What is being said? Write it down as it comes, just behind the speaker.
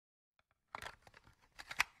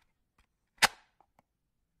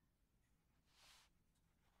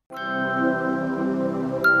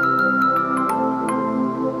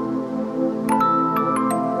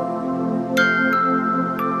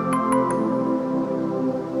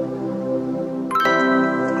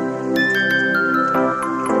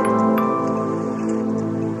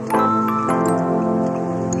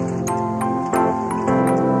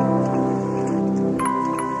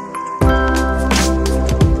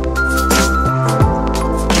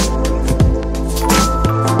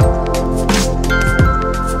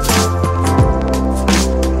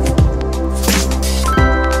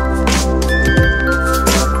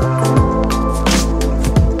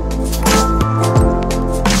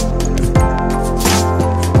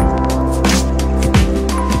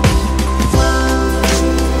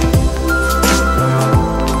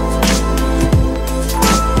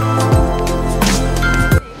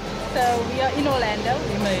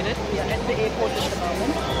made it. We are at the airport at the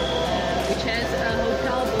moment, which has a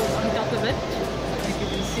hotel board on top of it. If you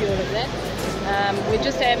can see all of that. We're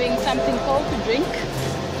just having something cold to drink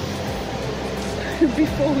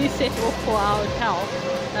before we set off for our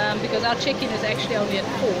hotel, because our check-in is actually only at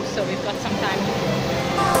 4, so we've got some time to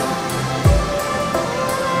go.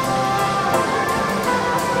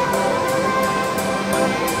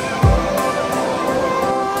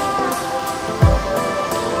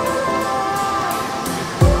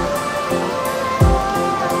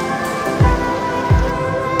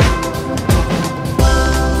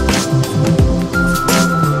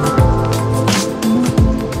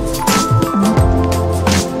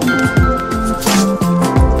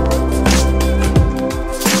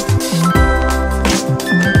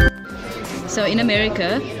 So in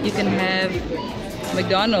America, you can have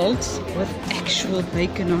McDonald's with actual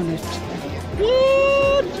bacon on it.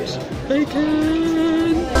 What? Just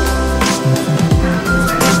bacon!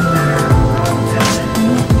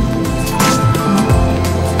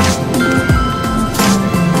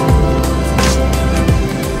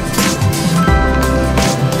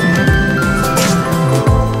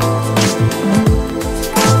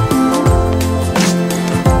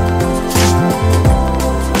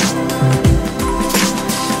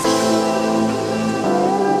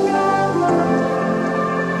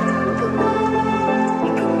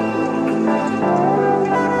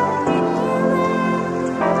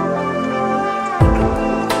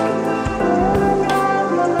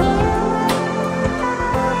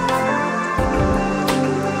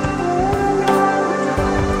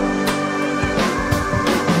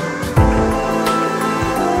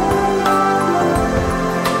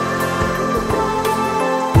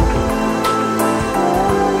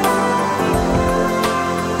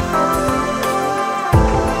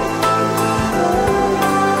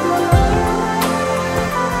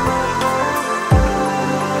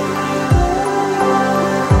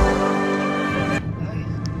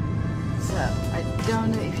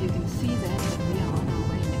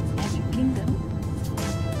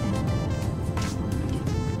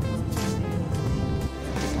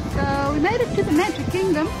 To the Magic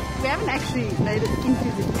Kingdom. We haven't actually made it into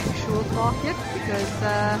the actual park yet because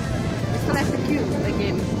we still have to queue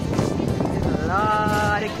again. There's a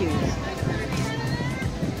lot of queues.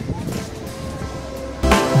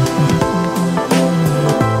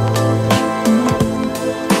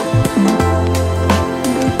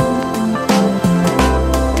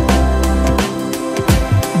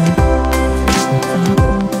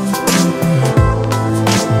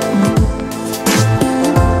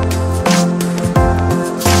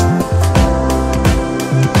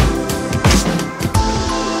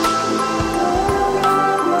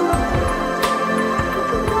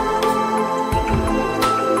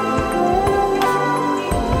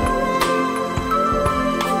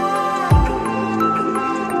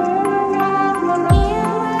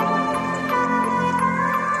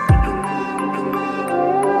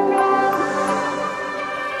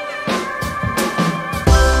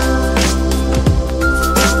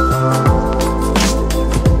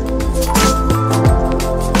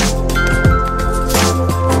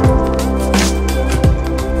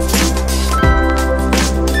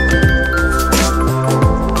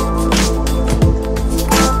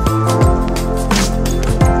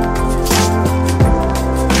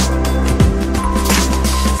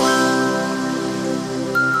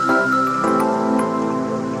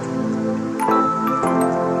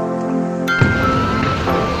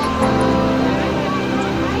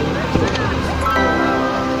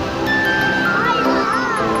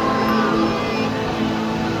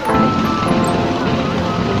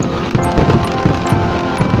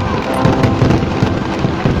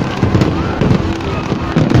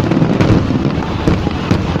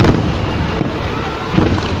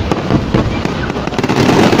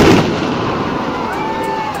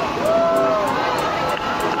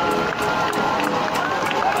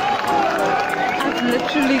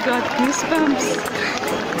 Got goosebumps.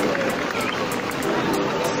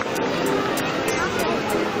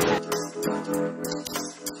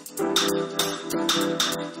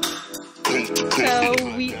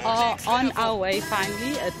 So we are on our way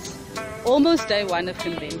finally. It's almost day 1 of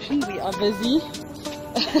convention. We are busy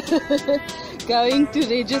going to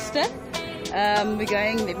register. We're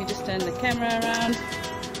going, let me just turn the camera around,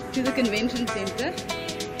 to the convention center.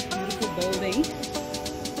 Beautiful building.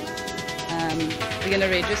 We're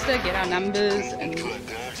going to register, get our numbers and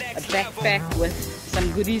a backpack with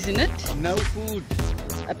some goodies in it. No food.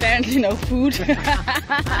 Apparently no food.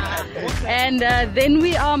 And then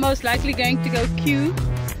we are most likely going to go queue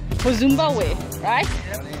for Zumba wear, right?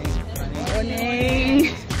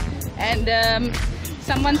 Morning. And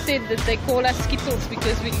Someone said that they call us Skittles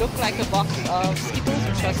because we look like a box of Skittles,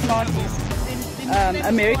 which are Smarties,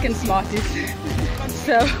 American Smarties.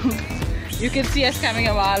 So you can see us coming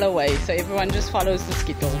a mile away, so everyone just follows the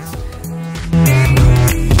Skittles.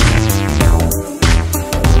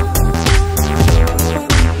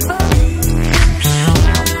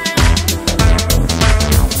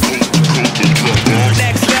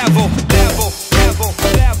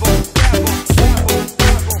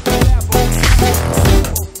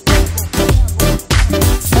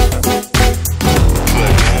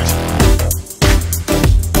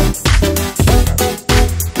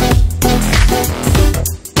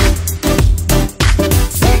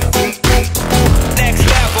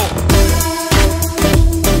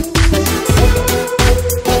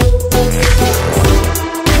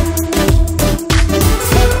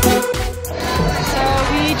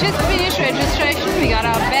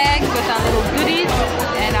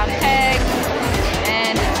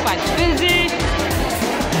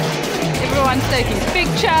 Taking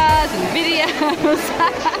pictures and videos.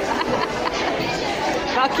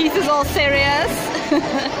 Belkys is all serious.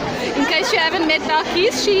 In case you haven't met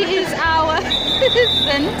Belkys, she is our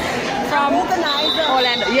citizen from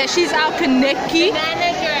Orlando. Yeah, she's our Kaneki.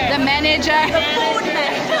 The manager.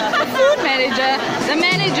 The food manager. The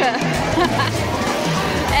manager.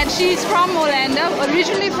 And she's from Orlando,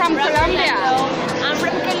 originally from Colombia. I'm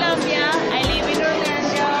from Colombia. I live in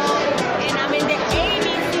Orlando. And I'm in the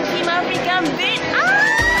Team African bit.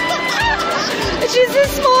 She's the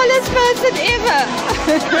smallest person ever.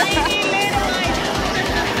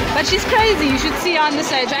 But she's crazy. You should see her on the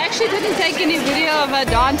stage. I actually didn't take any video of her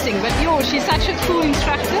dancing, but yo, she's such a cool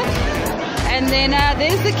instructor. And then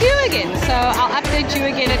there's the queue again. So I'll update you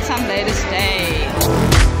again at some later stage.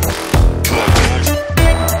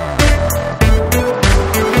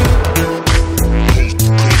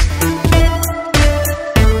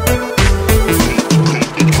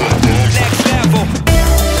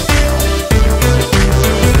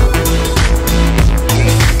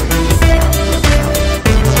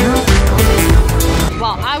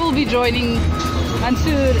 Joining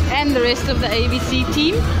Mansoor and the rest of the ABC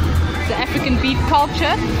team, the African beat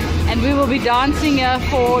culture, and we will be dancing here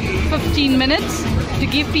for 15 minutes to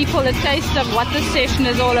give people a taste of what this session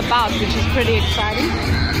is all about, which is pretty exciting.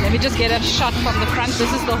 Let me just get a shot from the front.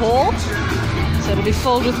 This is the hall, so it'll be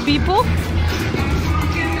filled with people,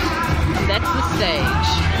 and that's the stage.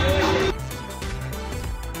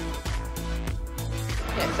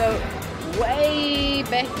 Okay, so way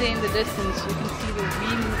back there in the distance you can see the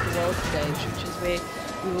We Move the World stage, which is where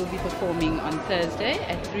we will be performing on Thursday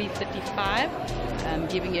at 3:35,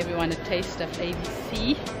 giving everyone a taste of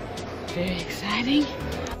ABC. Very exciting.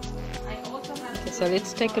 Okay, so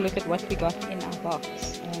let's take a look at what we got in our box,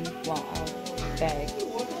 our bag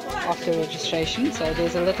after registration. So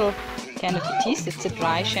there's a little can of Batiste. It's a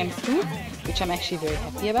dry shampoo, which I'm actually very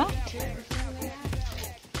happy about.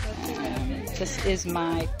 This is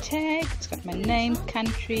my tag. It's got my name,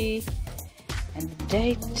 country, and the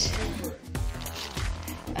date.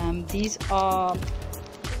 These are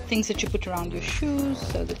things that you put around your shoes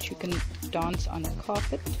so that you can dance on a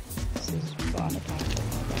carpet. This is Zumba on a carpet.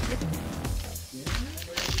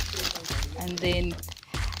 And then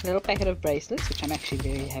a little packet of bracelets, which I'm actually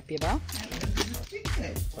very happy about.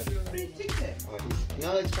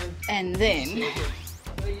 And then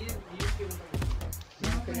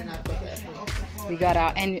we got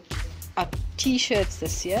our t-shirts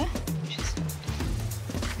this year, which is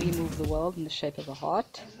We Move the World in the shape of a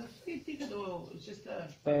heart.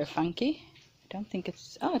 Very funky. I don't think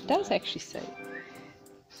it's... Oh, it does actually say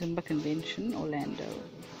Zumba Convention, Orlando.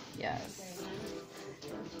 Yes.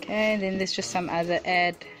 Okay, then there's just some other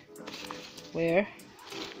ad wear.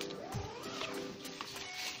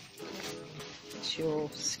 It's your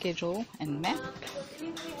schedule and map.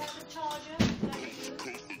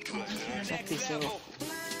 Got this little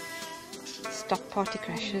Stop Party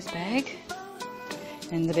Crashers bag.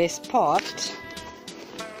 And the best part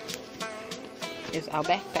is our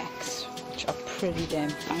backpacks, which are pretty damn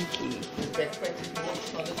funky.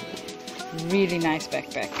 Really nice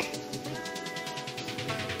backpack.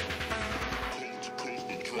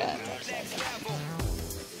 That's upside down.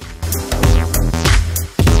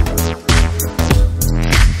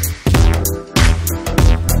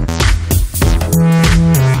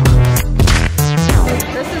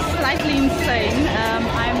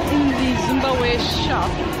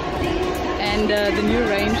 The new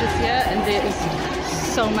range is here, and there is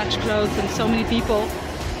so much clothes and so many people,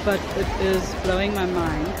 but it is blowing my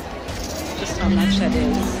mind just how much that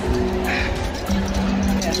is. Yeah.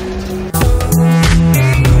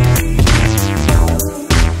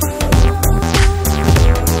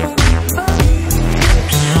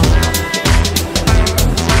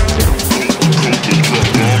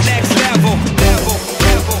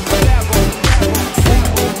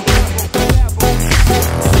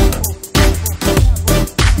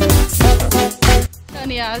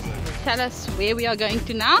 Niyaaz, tell us where we are going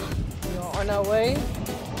to now. We are on our way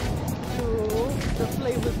to the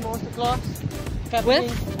Flavors Masterclass.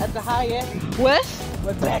 With? At the highest. With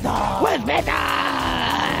With better. With better.